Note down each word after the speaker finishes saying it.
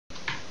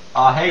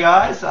Hey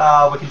guys,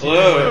 we're continuing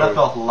where we left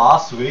off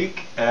last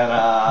week,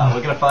 and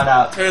we're gonna find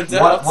out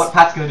what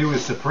Pat's gonna do with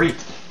Supreet.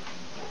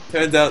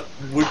 Turns out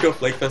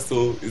Woodcroft Lake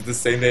Festival is the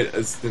same date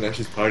as the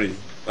Nash's party.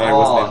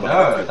 Oh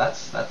no,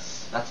 that's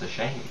a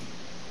shame.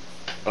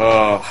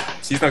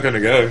 She's not gonna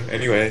go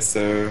anyway,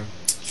 so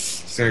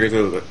she's gonna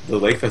go to the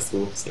Lake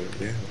Festival. So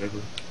yeah,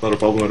 whatever. Not a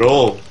problem at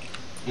all.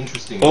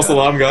 Interesting. False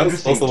alarm, guys.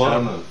 Interesting False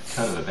alarm.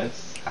 turn of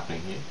events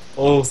happening here.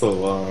 False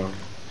alarm.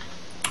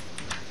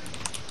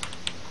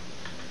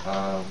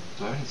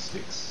 Do I have any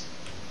sticks?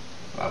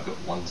 Oh, I've got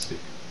one stick.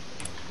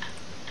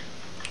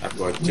 I've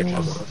got a chip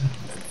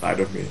side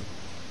of me.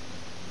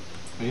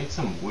 We need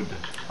some wood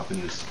up in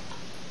this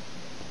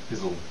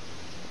fizzle.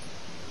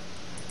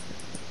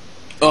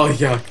 Oh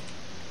yuck.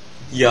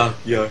 Yuck,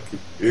 yuck.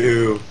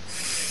 Ew.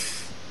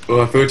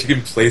 Oh, I feel like you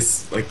can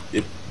place like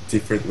it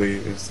differently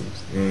or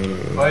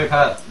something. Oh, hey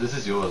Pat, this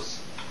is yours.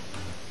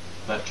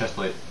 That chest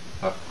plate.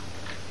 Oh.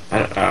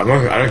 I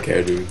don't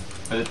care, dude.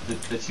 But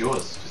it's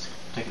yours. Just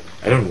take it.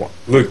 I don't want.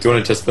 Luke, do you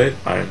want a chest plate?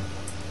 Fine.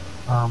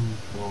 Well,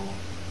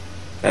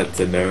 That's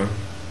a no.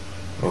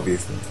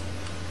 Obviously.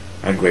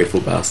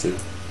 Ungrateful bastard.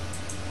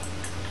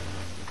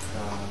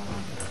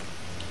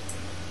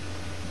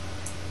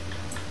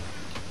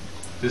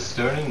 does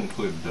stoning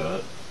include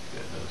dirt? Yeah,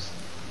 it does.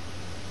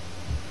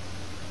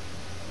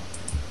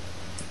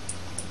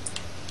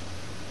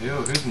 Ew,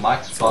 whose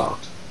mic's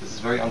fucked? This is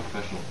very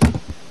unprofessional.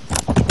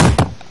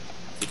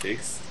 The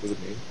Diggs? Was it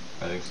me?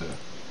 I think so.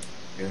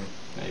 Yeah.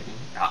 Maybe.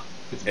 Ah.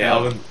 It's Hey,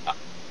 bad.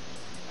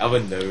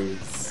 Alvin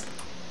knows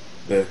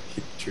the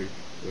hit trick,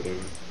 whatever.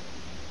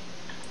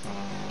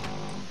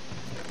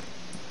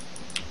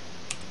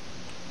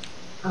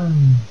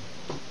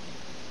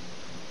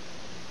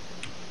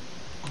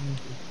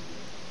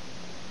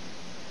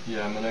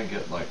 Yeah, I'm gonna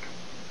get like.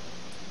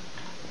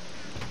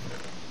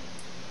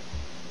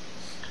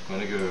 I'm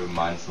gonna go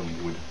mine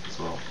some wood as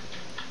well.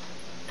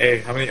 Hey,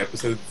 how many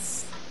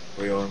episodes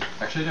are we on?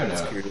 Actually, I don't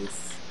Just know.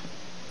 curious.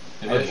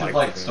 Maybe I should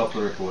like stop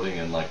the recording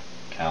and like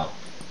count.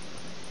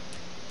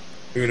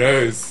 Who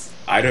knows?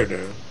 I don't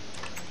know.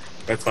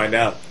 Let's find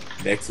out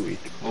next week.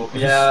 Well,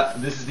 yeah,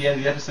 this is the end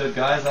of the episode,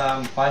 guys.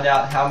 Find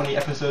out how many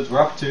episodes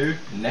we're up to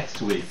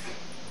next week.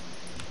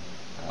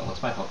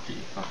 What's my hotkey?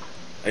 Fuck.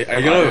 Are you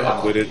I gonna don't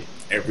have upload it hotkey.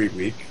 every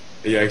week?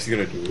 Are you actually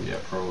gonna do it? Yeah,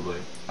 probably.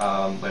 Wait,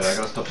 I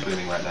gotta stop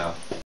streaming right now.